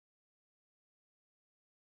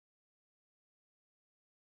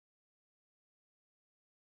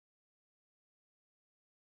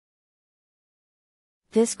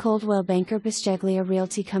This Coldwell Banker Bisceglia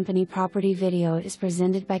Realty Company property video is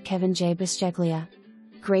presented by Kevin J. Bisceglia.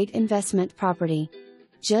 Great investment property.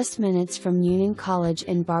 Just minutes from Union College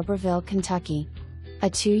in Barbourville, Kentucky. A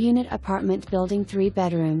 2-unit apartment building, 3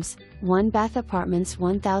 bedrooms, 1 bath, apartments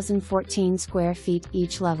 1,014 square feet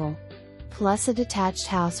each level. Plus a detached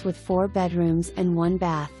house with 4 bedrooms and 1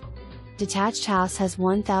 bath. Detached house has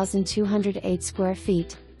 1,208 square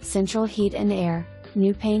feet, central heat and air,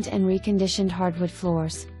 new paint and reconditioned hardwood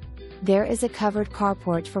floors. There is a covered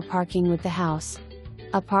carport for parking with the house.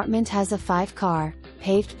 Apartment has a 5-car,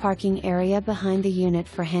 paved parking area behind the unit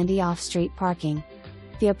for handy off-street parking.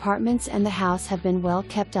 The apartments and the house have been well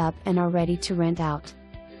kept up and are ready to rent out.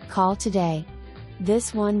 Call today.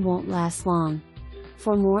 This one won't last long.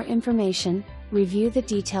 For more information, review the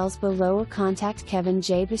details below or contact Kevin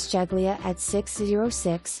J. Bisceglia at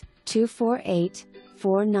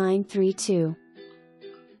 606-248-4932.